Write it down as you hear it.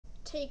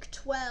Take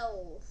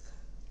 12.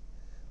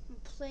 I'm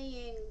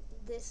playing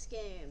this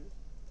game.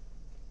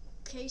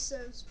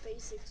 Caseohs,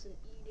 basics, and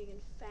eating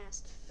and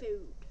fast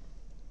food.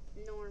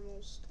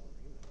 Normal story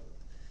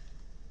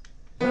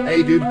mode.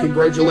 Hey dude,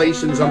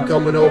 congratulations, I'm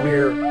coming over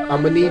here.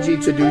 I'm gonna need you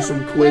to do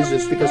some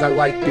quizzes because I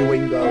like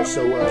doing those,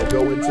 so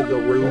go into the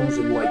rooms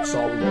and like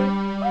solve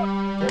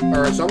them.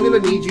 Alright, so I'm gonna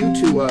need you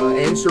to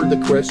answer the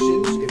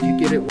questions. If you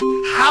get it,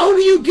 how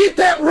do you get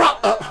that wrong?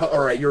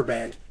 Alright, you're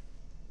banned.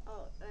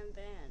 Oh, I'm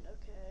banned,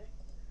 okay.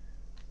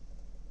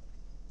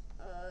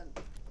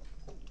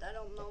 I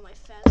don't know my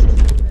fast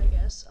food, I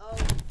guess. Oh,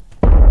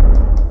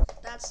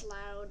 that's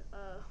loud.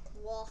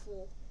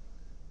 Waffle.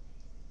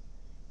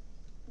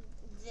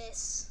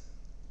 This.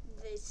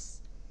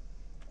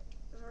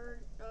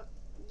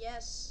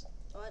 Yes.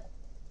 What?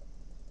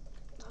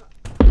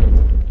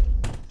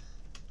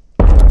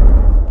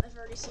 I've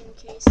already seen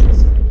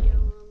Casey's video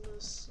on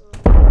this.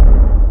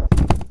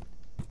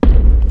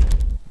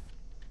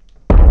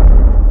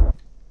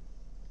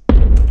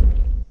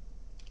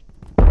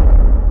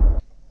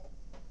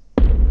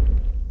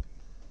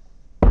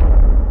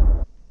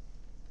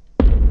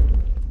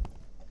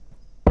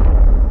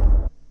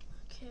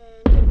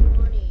 Okay, I need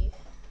money.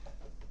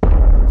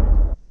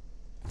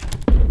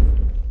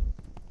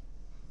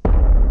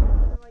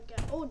 How do I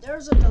get? Oh,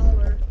 there's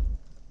 $1.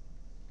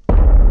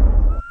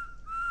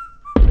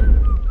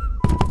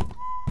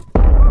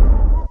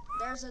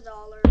 There's $1.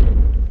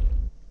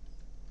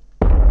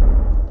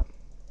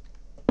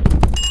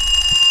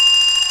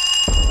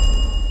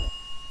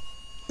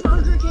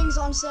 Burger King's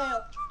on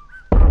sale.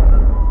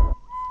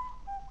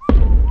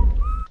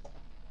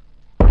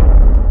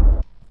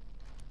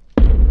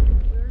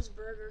 Where's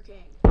Burger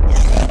King?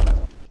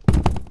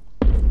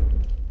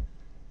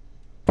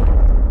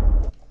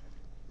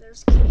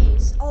 There's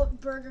Case. Oh,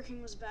 Burger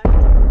King was back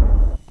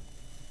there.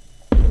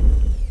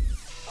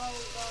 Oh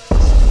god.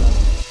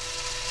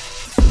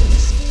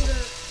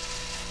 Scooter.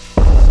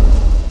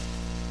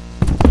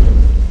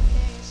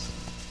 Case.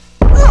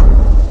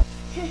 Oh!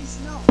 Case,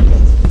 no.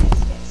 Case.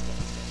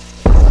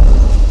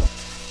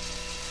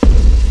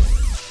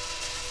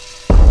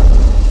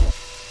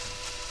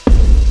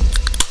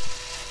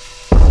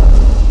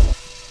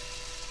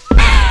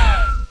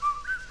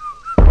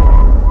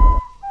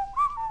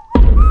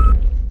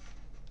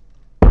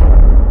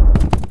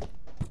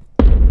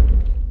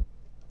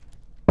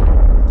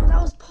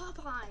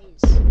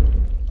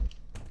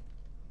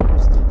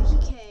 Where's the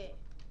PK?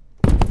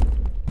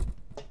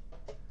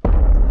 I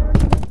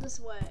already went this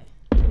way.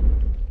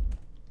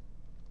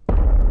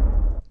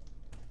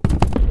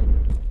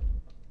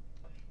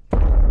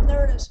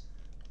 There it is.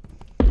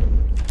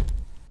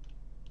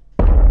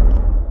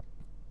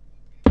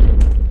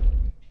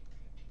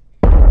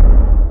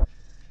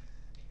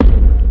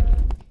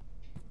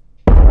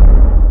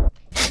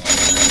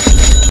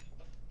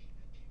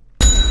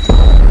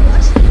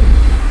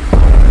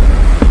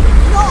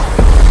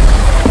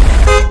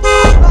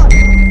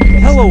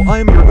 I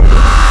am your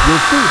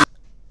food.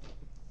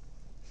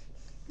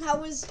 That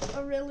was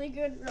a really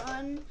good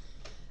run.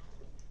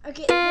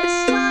 Okay,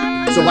 this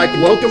time. So like,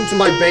 welcome to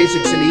my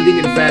basics in eating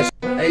and fast.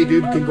 Hey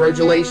dude,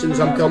 congratulations,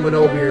 I'm coming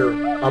over here.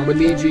 I'm gonna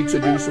need you to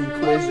do some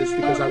quizzes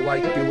because I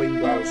like doing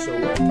those. So,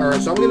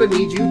 alright, so I'm gonna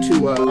need you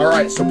to,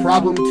 alright, so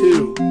problem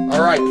 2.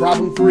 Alright,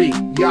 problem 3.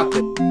 Yup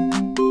it.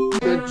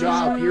 Good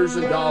job, here's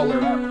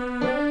 $1.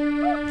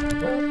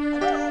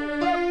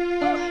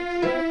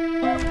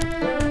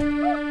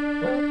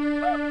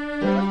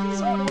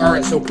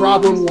 Alright, so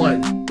problem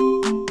 1.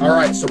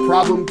 Alright, so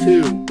problem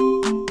 2.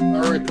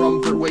 Alright,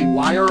 problem 3. Wait,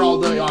 why are all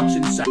the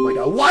options set? Like,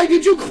 why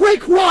did you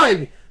click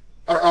 1?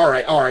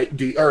 Alright, alright,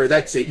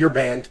 that's it, you're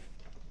banned.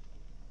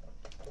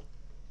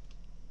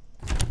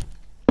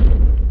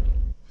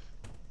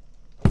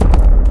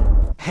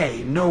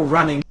 Hey, no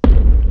running.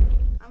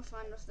 I'm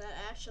fine with that,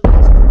 actually,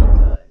 that's pretty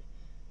good.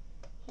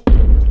 He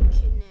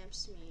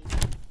kidnaps me.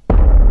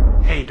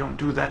 Hey, don't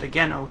do that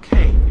again,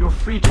 okay? You're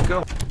free to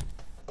go.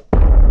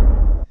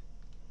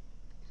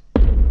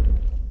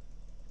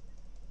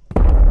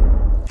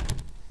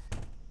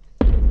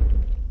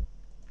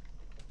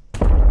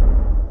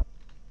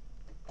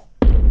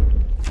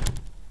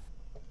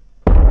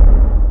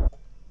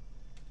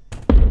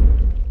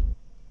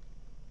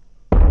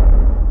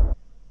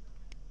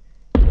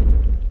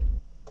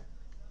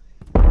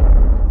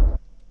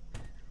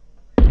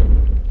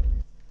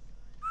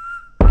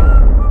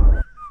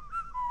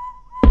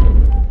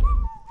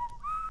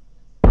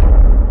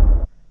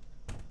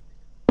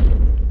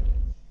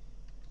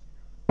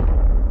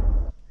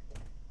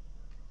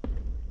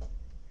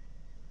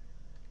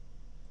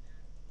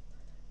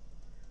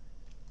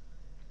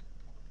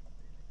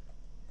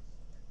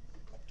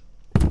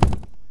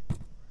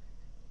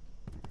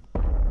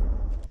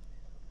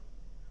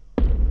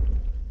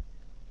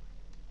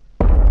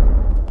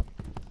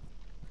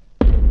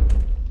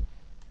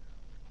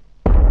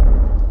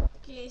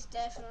 He's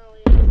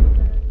definitely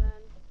better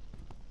than.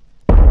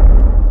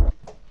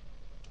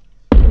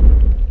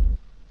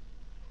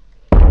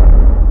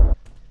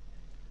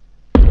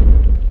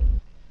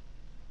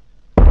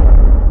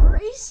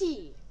 Where is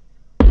he?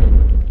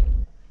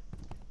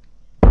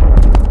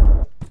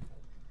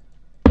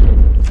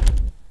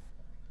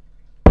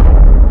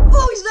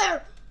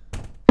 there!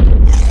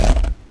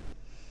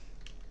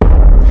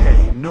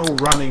 Hey, no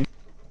running.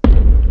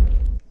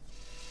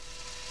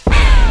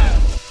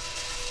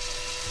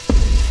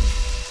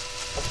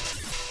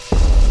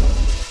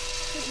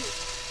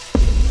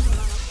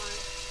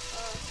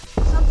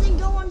 Something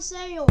go on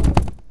sale.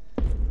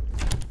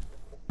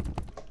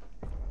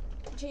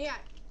 Yeah.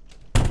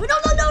 Wait, no.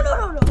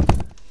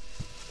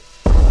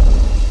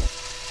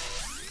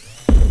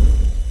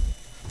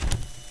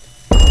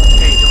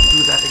 Hey, don't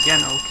do that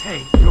again, okay?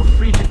 You're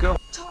free to go.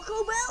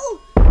 Taco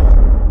Bell?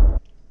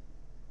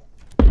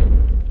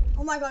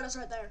 Oh my god, it's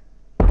right there.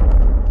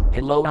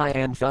 Hello, I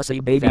am Fussy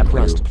Baby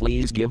Crust.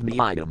 Please give me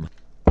item.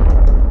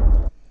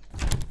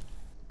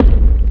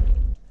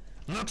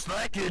 Looks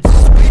like it's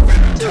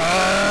sweeping Dude,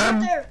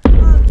 time. it's right there.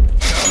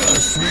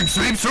 Sweep,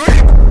 sweep,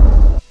 sweep.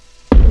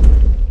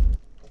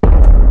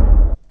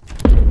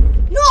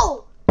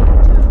 No!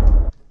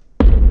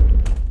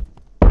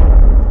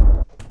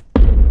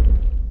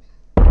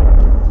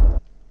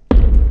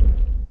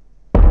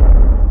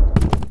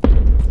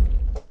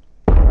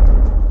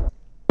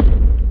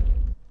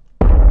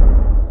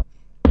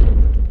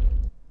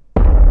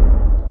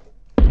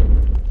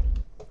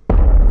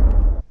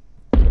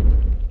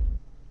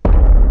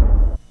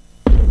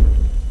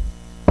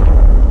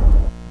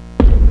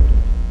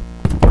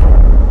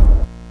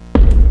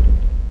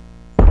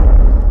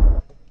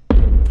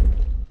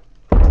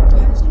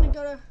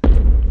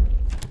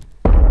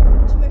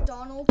 To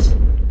McDonald's.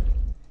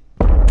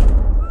 I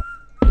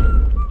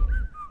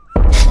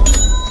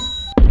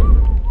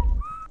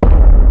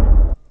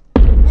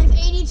have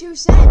 82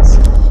 cents.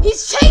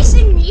 He's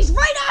chasing me. He's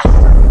right after me.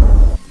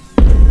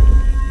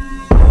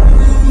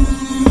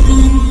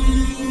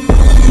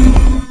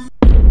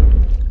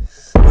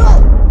 No,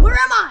 where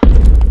am I?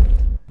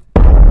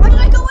 Why did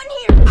I go in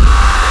here?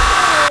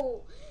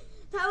 Oh,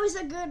 that was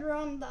a good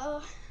run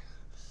though.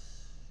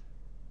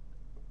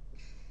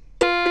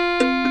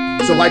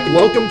 So like,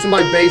 welcome to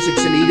my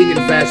basics in eating and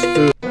fast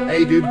food.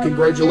 Hey dude,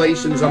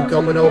 congratulations, I'm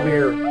coming over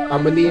here.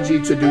 I'm gonna need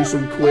you to do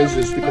some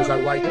quizzes because I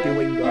like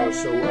doing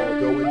those. So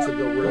go into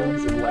the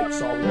rooms and like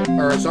solve them.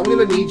 Alright, so I'm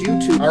gonna need you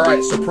to.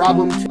 Alright, so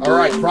problem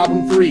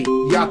 3.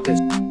 You got this.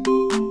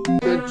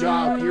 Good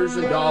job, here's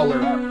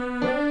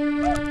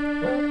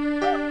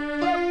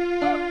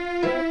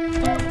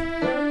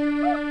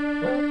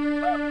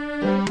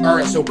 $1.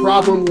 Alright, so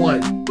problem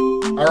 1.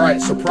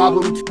 Alright, so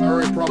problem 3.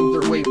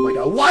 Wait, my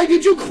god. Why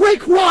did you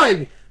quick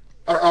run?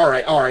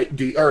 Alright,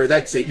 dude. Alright,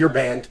 that's it. You're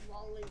banned.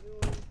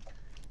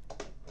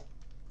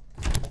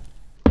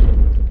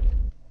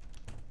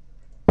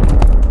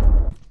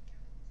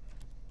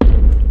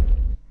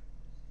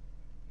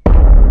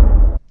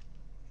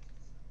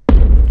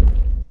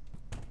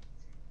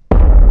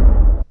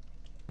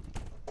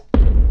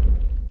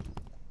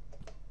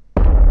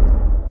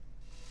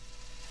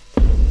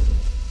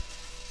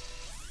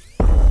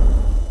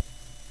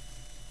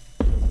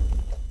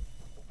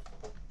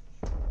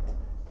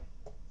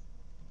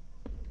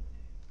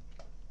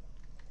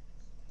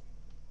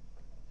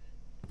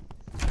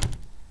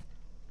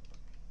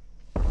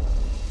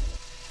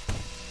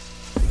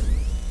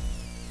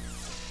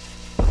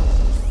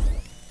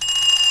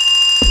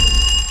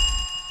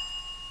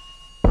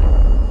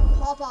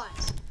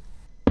 Popeyes.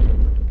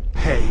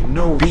 Hey,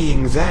 no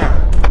being there.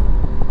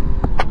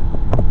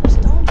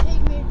 Just don't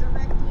take me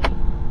directly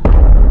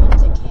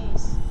into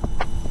Case.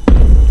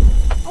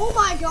 Oh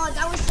my god,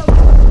 that was so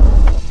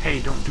cool. Hey,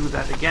 don't do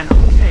that again,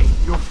 okay?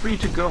 You're free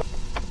to go.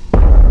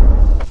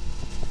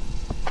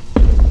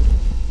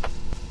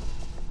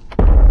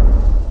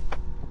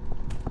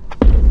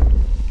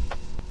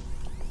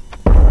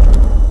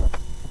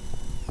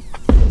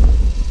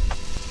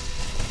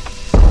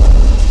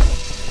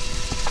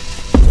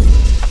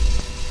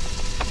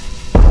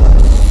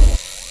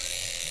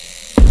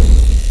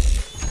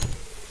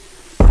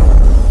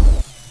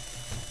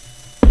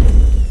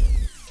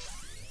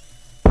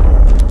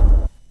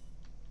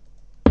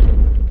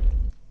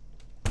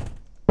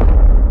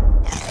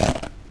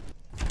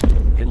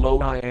 Hello,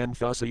 I am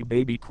Fussy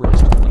Baby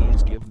Crust.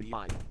 Please give me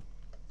item.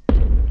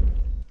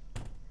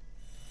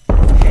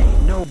 Hey,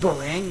 no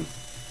bullying.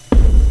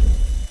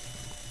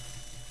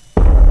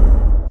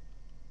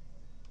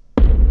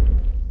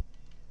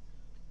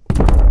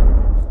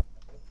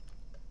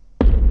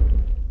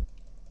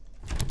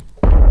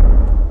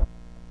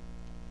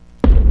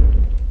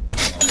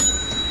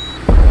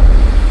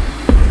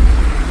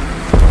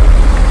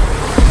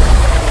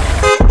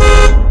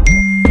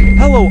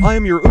 Hello, I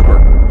am your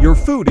Uber. Your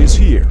food is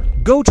here.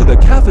 Go to the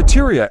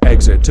cafeteria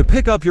exit to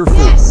pick up your food.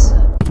 Yes!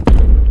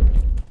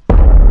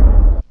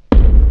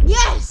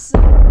 Yes!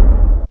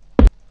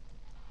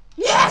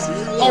 Yes!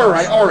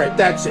 Alright,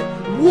 that's it.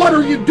 What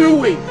are you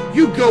doing?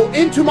 You go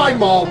into my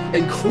mall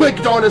and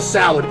clicked on a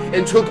salad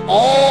and took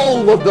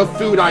all of the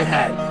food I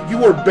had.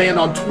 You are banned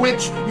on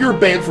Twitch, you're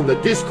banned from the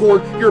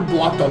Discord, you're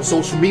blocked on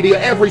social media,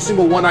 every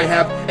single one I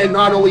have, and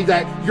not only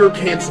that, you're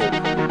canceled.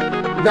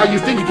 Now you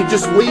think you can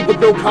just leave with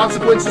no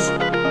consequences?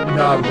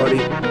 Nah, buddy.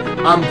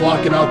 I'm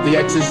blocking out the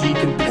X's. You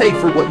can pay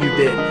for what you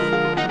did.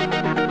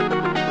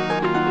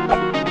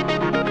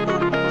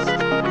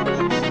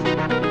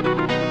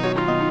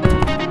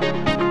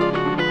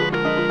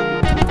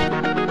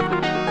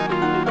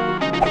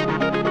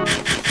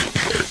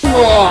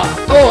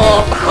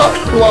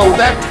 Whoa,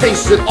 that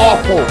tasted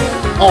awful.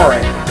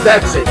 Alright,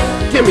 that's it.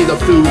 Give me the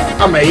food.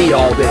 I'm gonna eat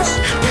all this.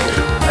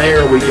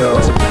 There we go.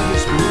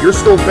 You're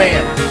still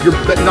banned. You're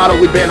not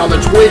only banned on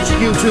the Twitch,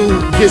 YouTube,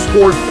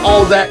 Discord,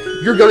 all that.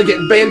 You're gonna get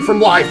banned from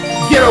life.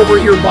 Get over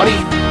here, buddy.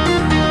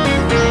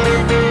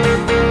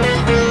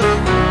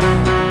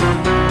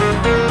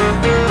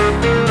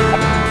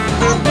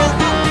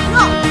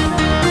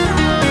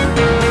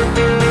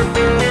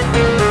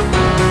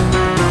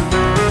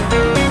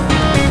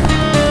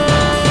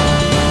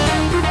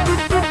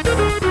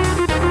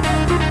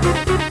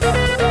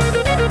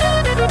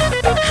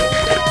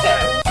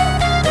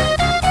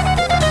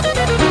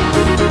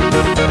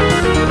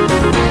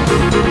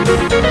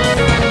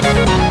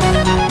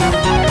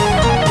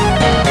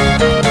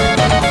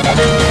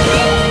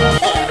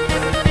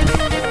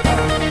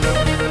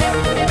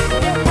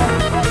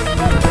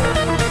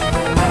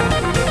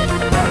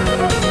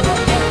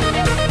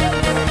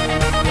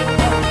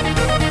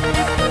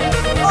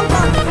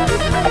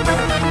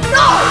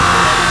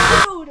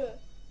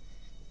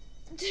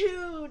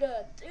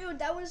 Dude,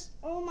 that was,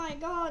 oh my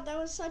god, that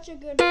was such a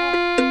good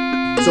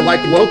one. So,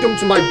 like, welcome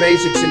to my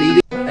basics in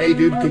eating. Hey,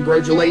 dude,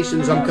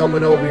 congratulations, I'm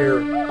coming over here.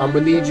 I'm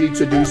gonna need you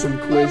to do some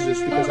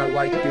quizzes because I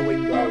like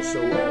doing those,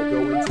 so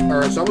go into.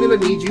 Alright, so I'm gonna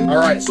need you.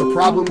 Alright, so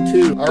problem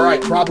 2.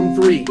 Alright, problem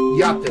 3. You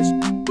got this.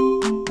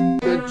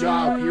 Good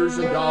job, here's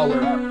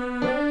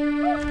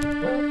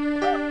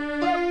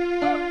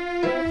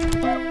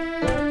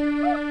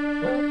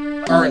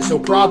 $1. Alright, so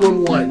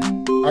problem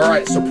 1.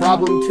 Alright, so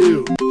problem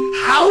 2.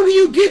 How do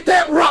you get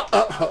that wrong?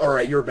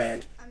 Alright, you're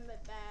banned. I'm bad.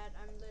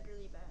 I'm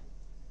literally bad.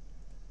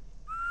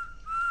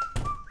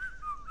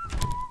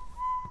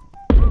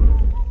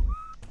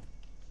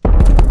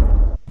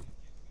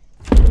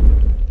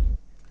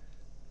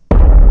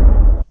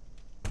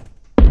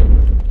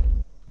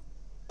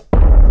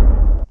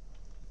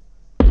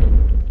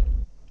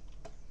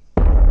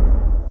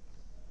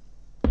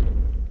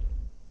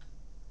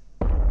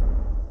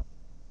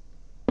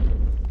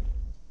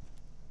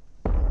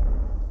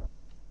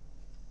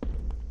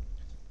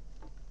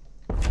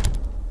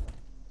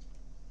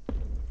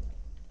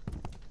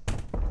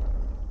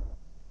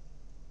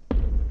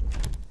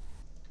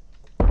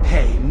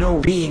 No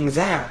being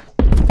there.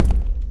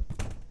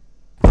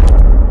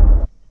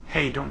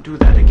 Hey, don't do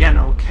that again,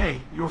 okay?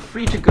 You're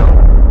free to go.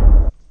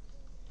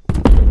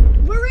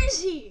 Where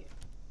is he?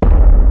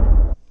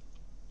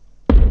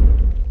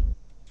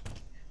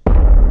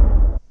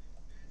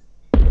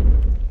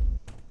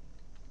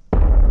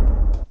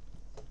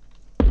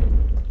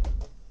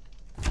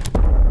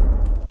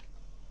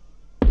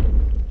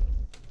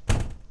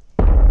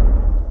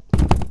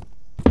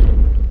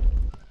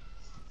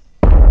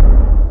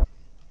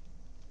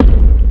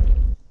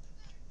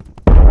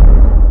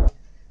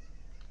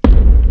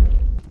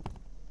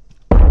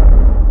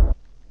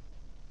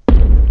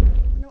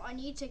 I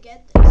need to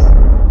get this.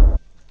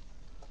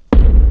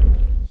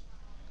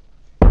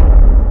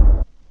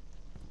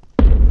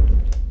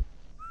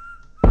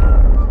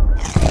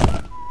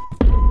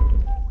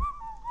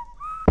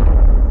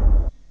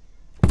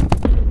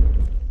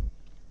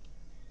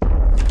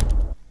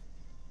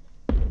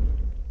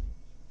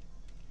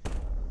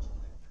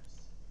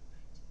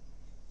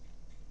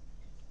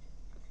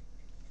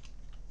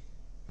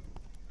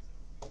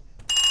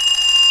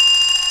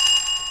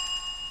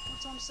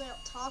 What's on sale?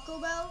 Taco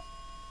Bell?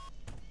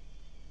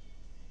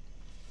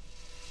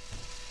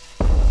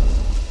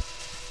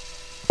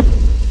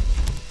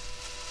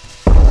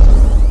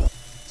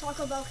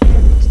 Taco Bell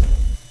carrots.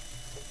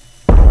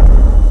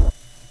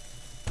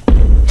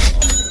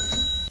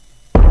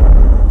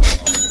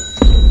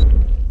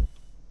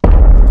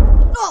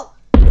 No!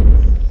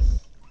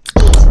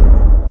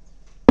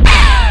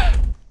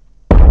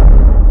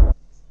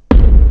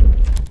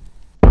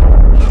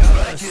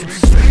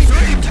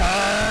 Sweep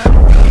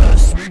time!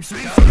 Sweep!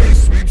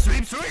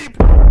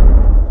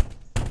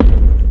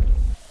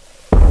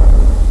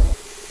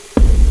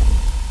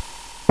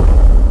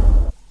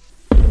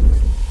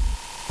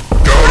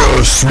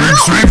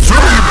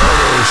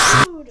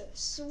 Dude,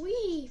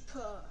 sweep!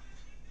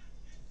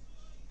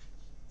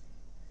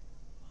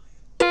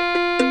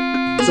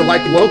 So,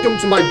 like, welcome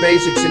to my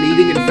basics in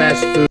eating and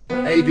fast food.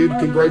 Hey, dude,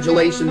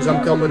 congratulations,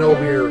 I'm coming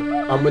over here.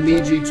 I'm gonna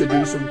need you to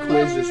do some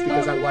quizzes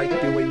because I like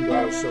doing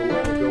those, so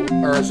go.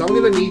 Alright, so I'm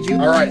gonna need you.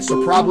 Alright,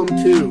 so problem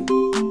 2.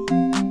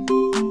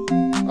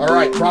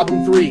 Alright,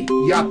 problem 3.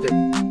 You got this.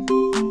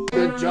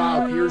 Good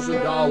job, here's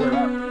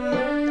 $1.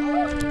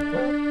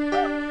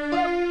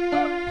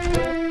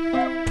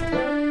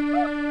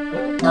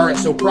 Alright,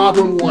 so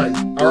problem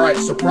 1. Alright,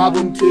 so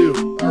problem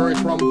 2. Alright,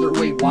 problem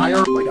 3. Wait, why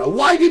are... Oh my god,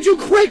 why did you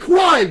quick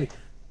run?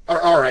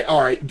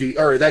 Alright, dude.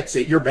 Alright, that's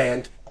it. You're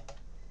banned.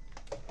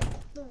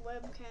 The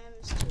webcam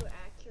is too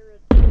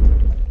accurate.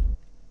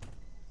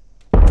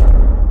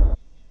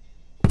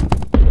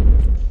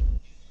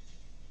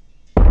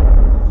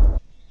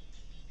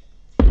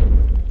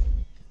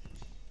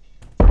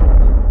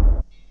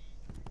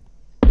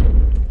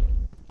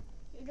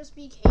 You just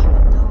became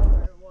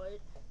 $1, what?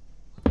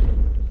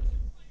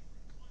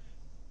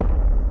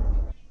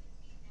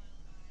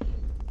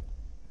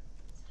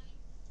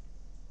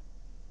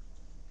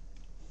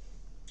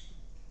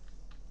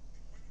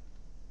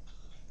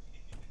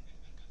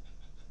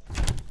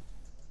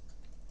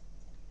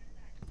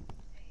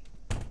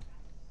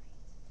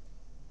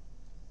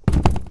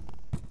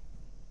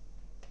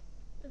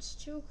 It's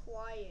too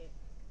quiet.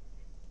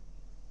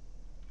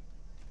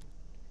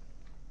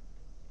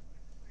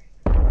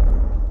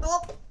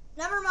 Oh,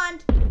 never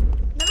mind.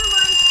 Never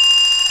mind.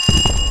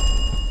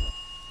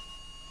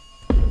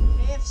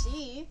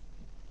 KFC.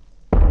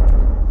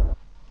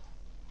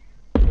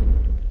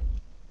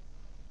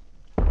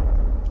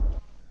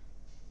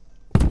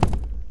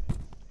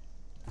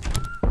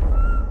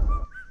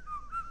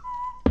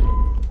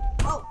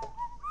 Oh.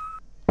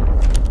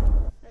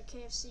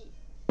 KFC.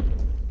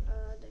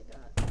 They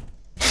got.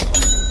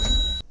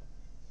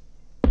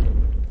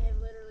 They have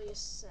literally a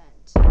cent.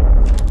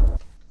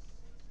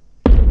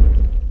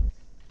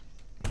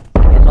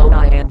 Hello,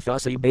 I am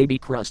Fussy Baby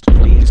Crust.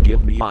 Please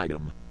give me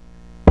item.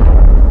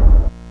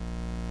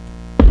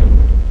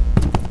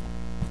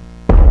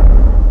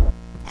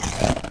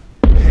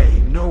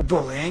 Hey, no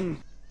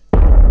bullying.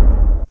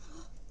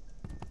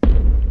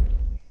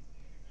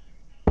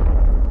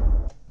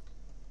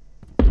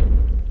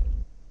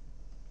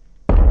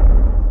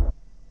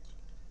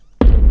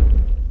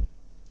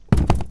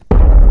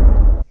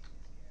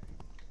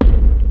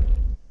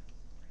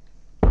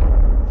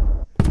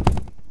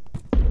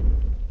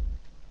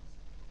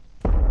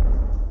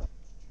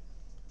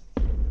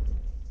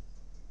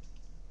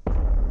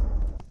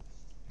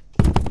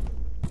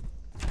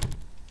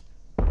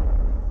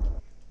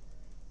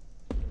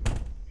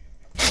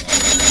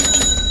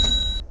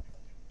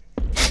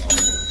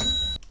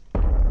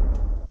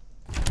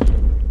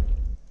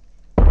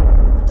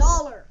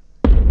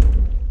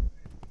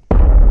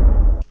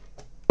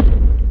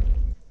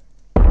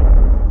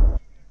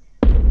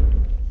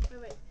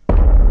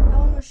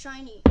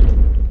 Shiny.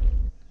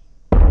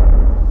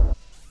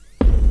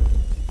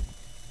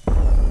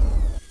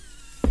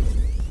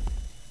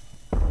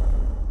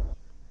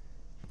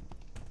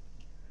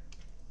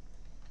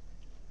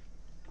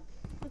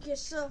 Okay,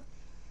 so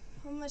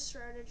what my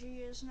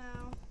strategy is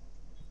now.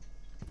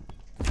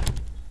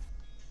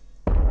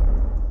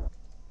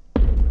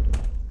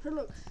 Hey,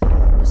 look.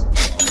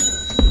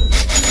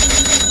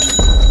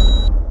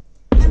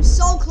 I'm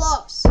so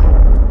close.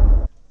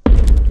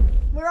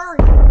 Where are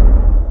you?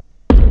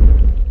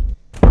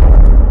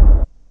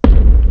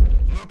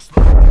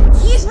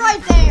 He's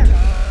right there.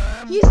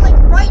 He's like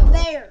right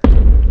there.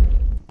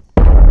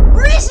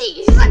 Where is he?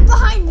 He's like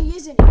behind me,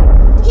 isn't he?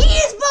 He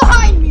is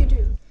behind me,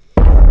 dude.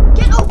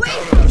 Get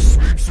away from me.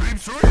 Sweep, sweep,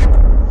 sweep.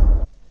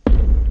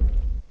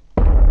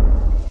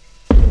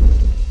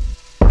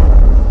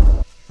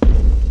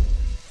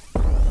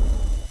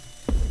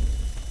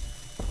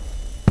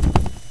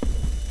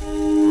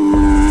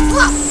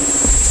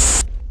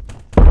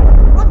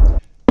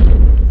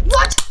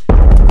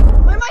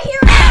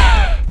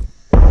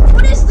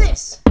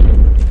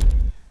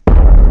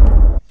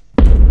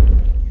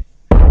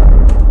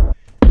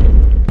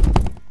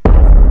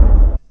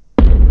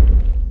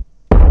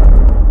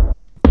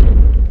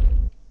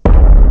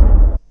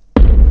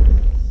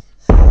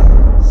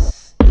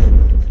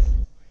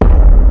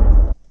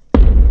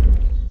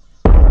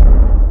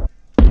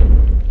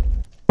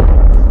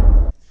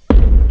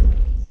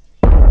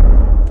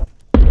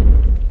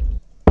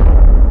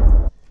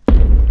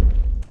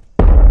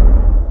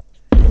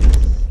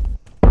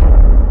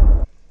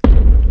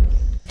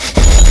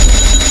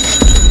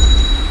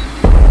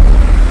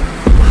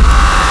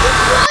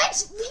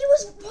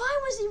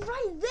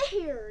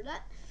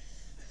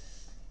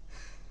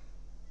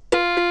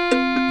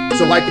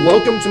 So like,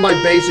 welcome to my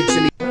basics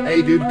and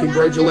hey dude,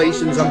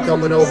 congratulations, I'm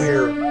coming over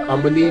here.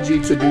 I'm gonna need you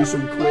to do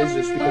some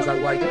quizzes because I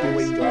like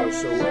doing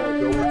those. So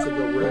go into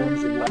the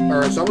rooms and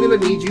alright, so I'm gonna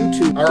need you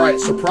to. Alright,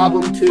 so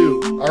problem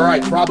 2.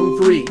 Alright, problem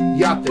 3. You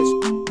got this.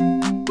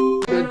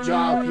 Good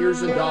job,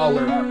 here's $1.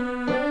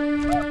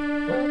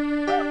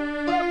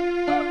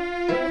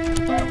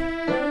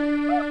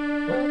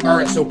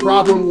 Alright, so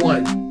problem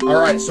 1.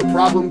 Alright, so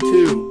problem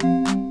 2.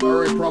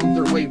 Alright,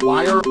 problem 3. Wait,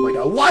 why are, oh my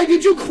god, why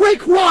did you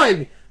click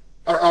 1?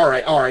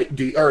 Alright,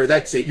 dude, alright,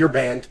 that's it, you're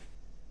banned.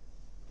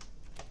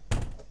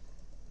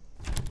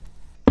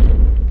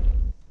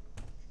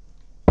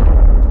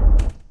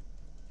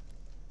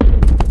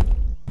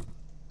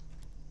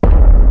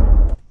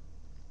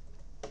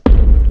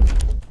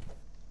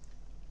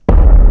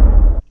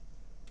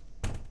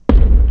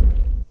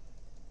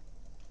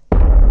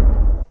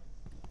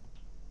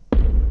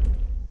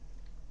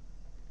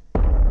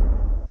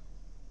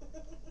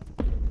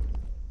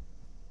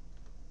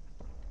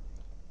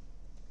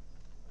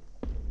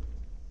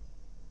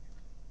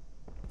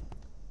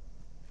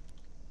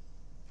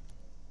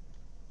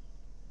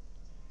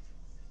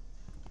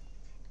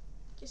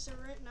 Okay, so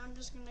right now I'm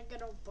just gonna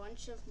get a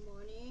bunch of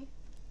money.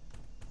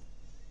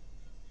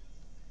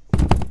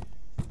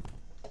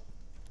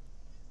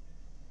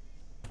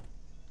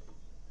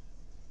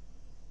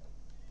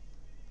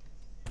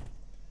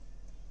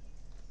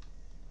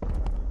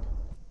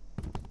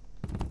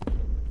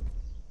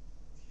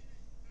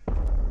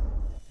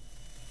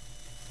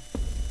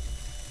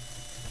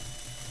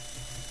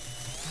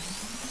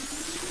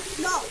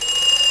 No!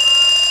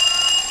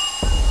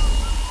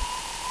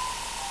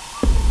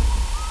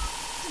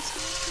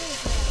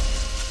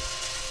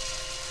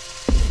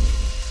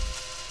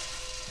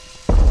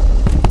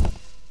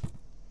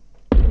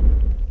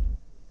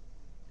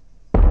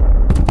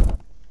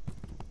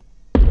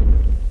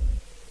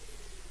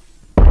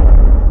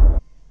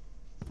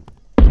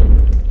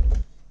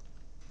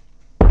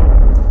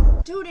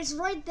 Dude, it's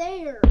right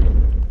there.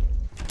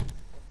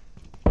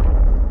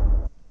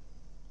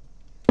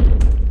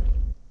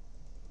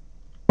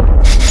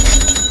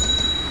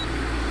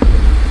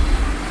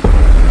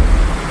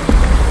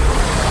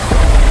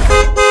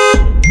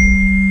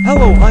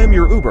 Hello, I am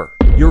your Uber.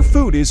 Your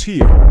food is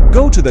here.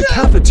 Go to the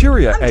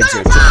cafeteria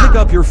exit to pick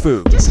up your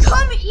food. Just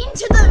come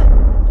into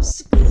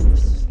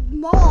the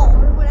mall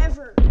or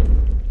whatever.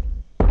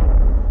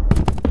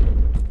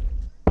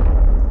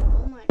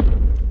 Oh my god.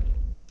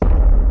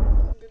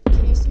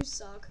 Case, you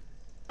suck.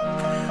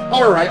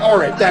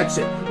 Alright, that's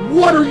it.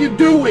 What are you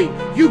doing?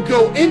 You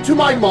go into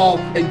my mall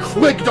and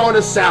clicked on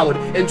a salad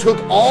and took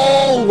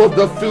all of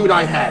the food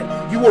I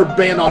had. You were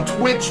banned on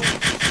Twitch.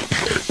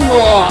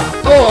 Whoa,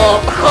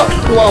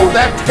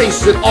 that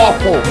tasted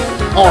awful.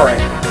 Alright,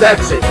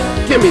 that's it.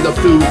 Give me the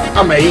food.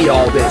 I'm gonna eat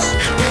all this.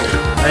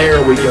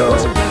 There we go.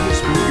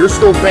 You're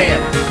still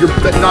banned. You're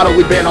not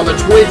only banned on the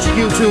Twitch,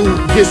 YouTube,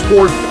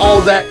 Discord,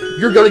 all that.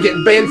 You're gonna get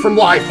banned from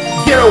life.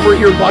 Get over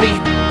here, buddy.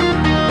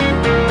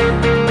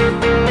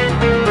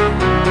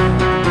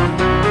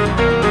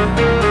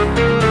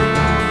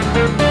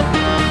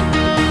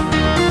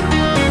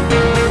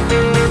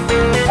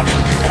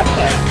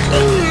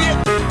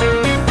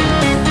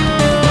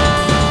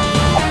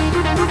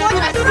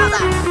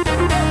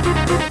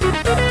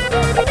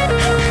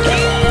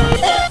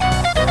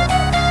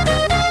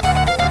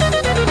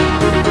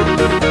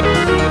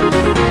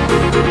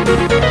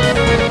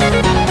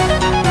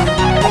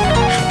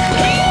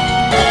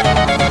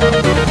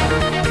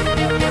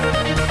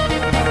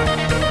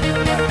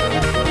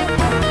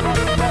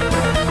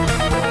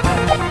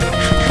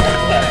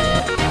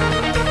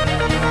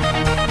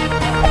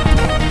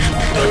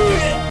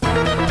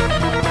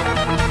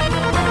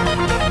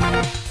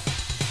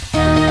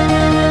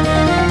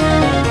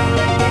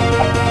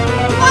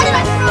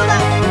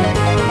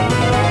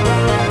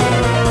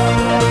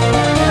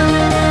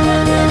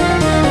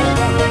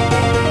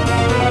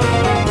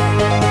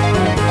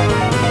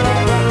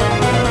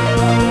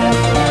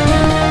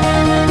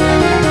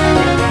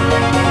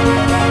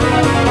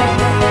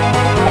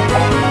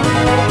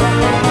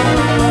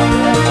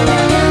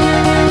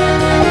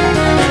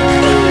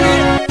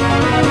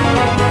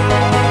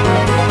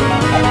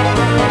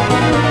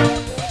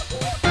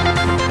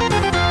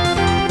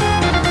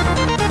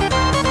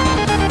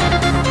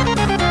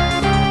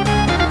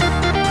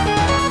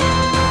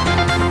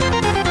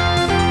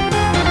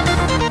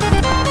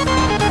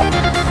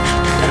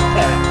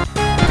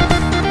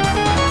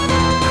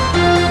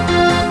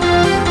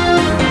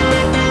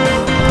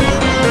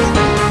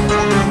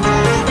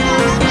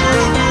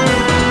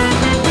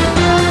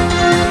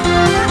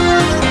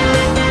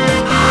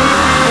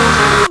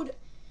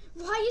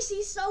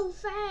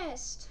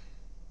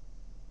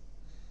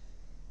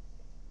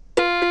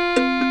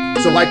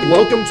 So like,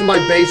 welcome to my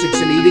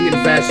basics in eating and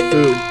fast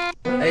food.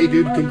 Hey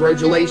dude,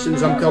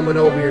 congratulations, I'm coming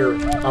over here.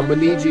 I'm gonna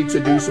need you to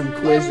do some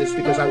quizzes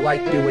because I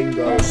like doing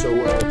those. So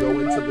go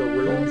into the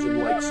rooms and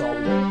like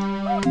solve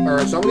them.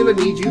 Alright, so I'm gonna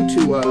need you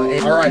to,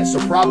 alright, so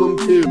problem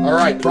 2.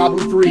 Alright,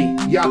 problem 3.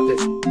 You got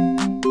this.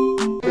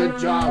 Good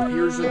job,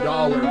 here's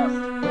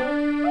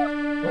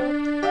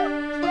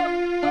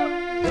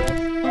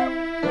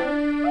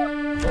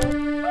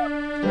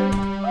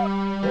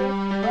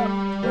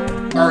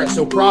 $1. Alright,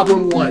 so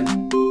problem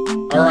 1.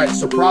 Alright,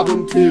 so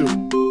problem 2.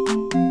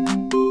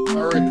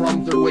 Alright,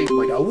 problem 3. Wait,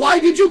 my god. Why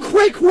did you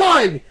click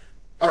run?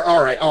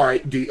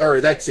 Alright, dude.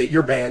 Alright, that's it.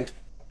 You're banned.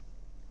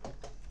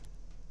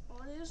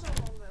 Well, it is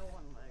only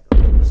one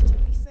Lego piece, to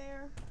be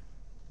fair.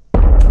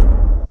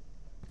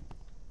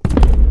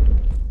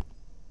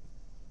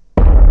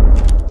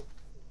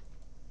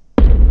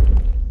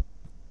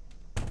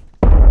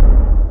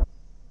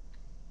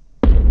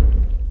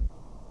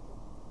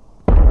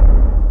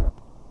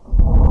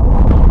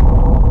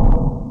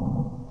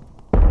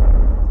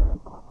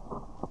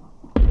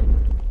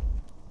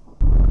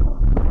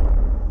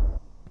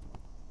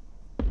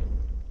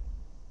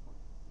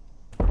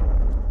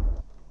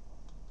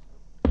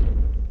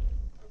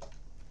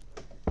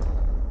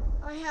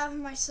 I have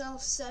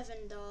myself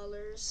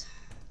 $7.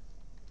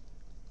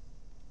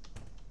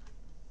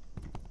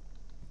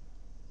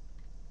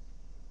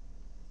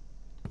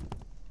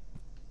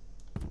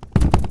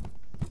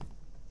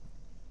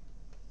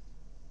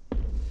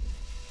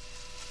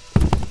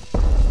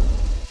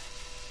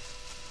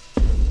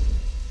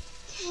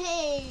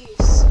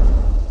 Case.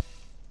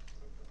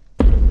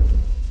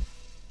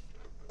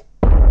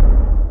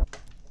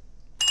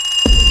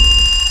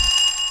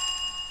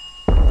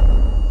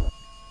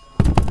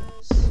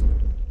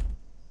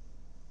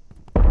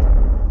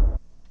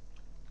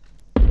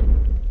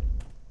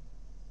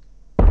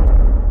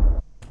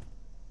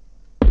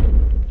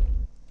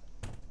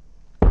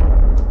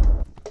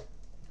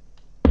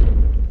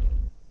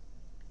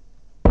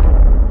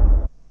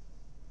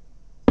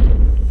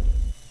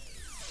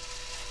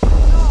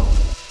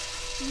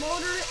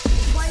 Motor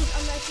bike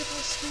electrical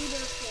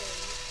scooter thing.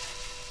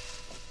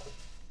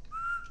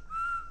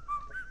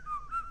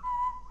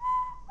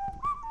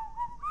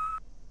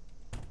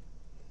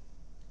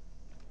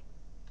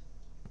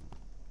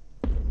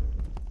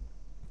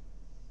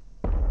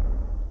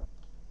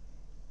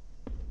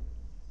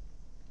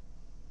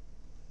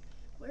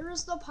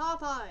 Where's the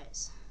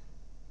Popeyes?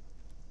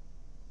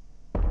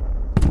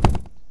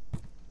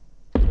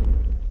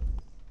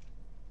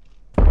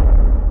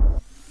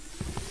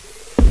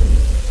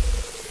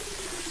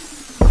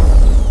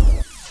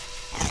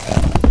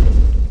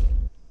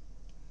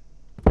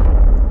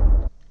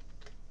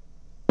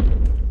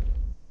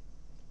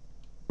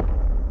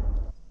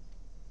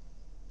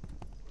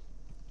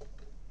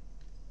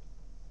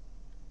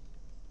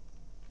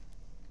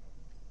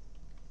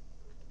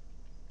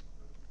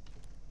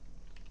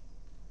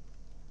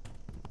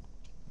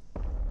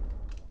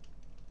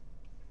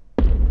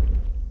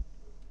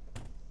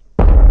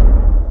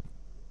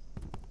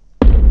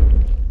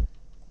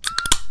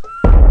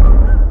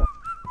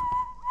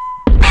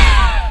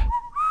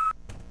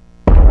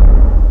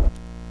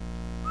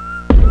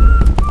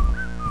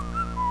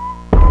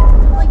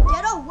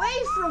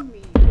 From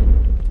me.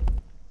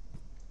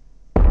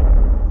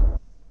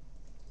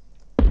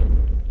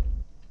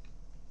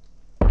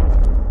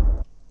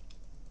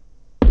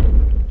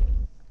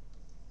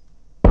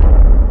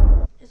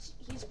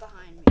 He's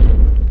behind me.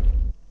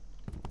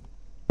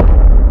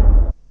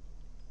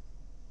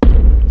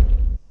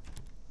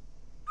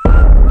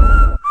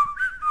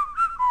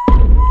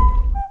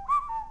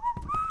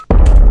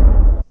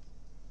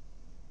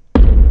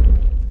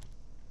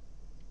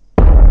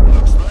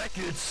 Looks like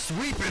it's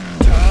sweeping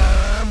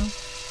time.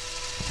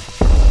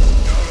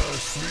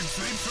 Sweep,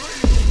 sweep,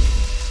 sweep.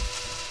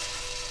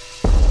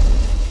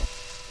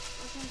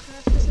 Okay,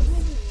 crap, this doesn't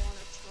even want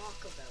to talk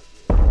about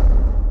you.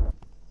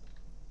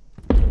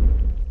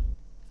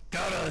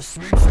 Gotta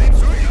sweep, sweep,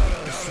 sweep.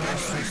 Gotta sweep,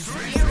 sweep,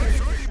 sweep,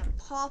 sweep. The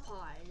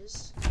Popeyes.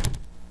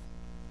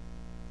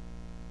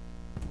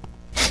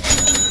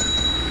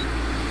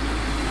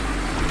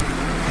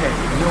 Hey,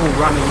 no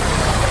running.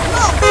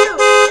 No, dude!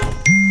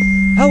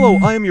 Hello,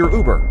 I am your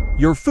Uber.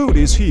 Your food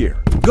is here.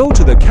 Go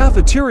to the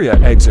cafeteria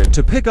exit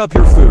to pick up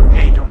your food.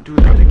 Hey, don't do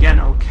that again,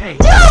 okay?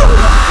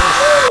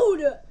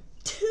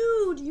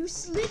 Dude, you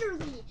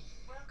literally.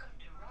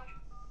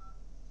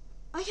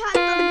 I had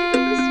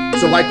the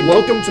So like,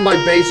 welcome to my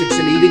basics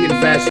in eating and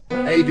fast.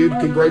 Hey dude,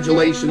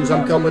 congratulations,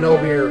 I'm coming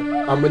over here.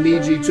 I'm gonna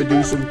need you to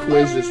do some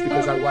quizzes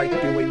because I like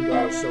doing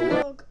those. So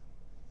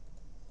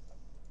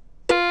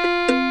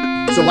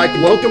like,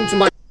 welcome to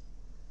my...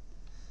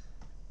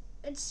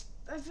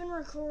 I've been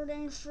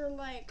recording for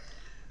like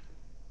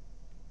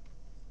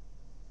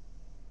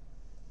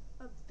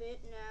a bit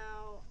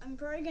now. I'm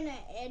probably gonna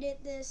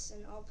edit this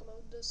and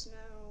upload this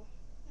now.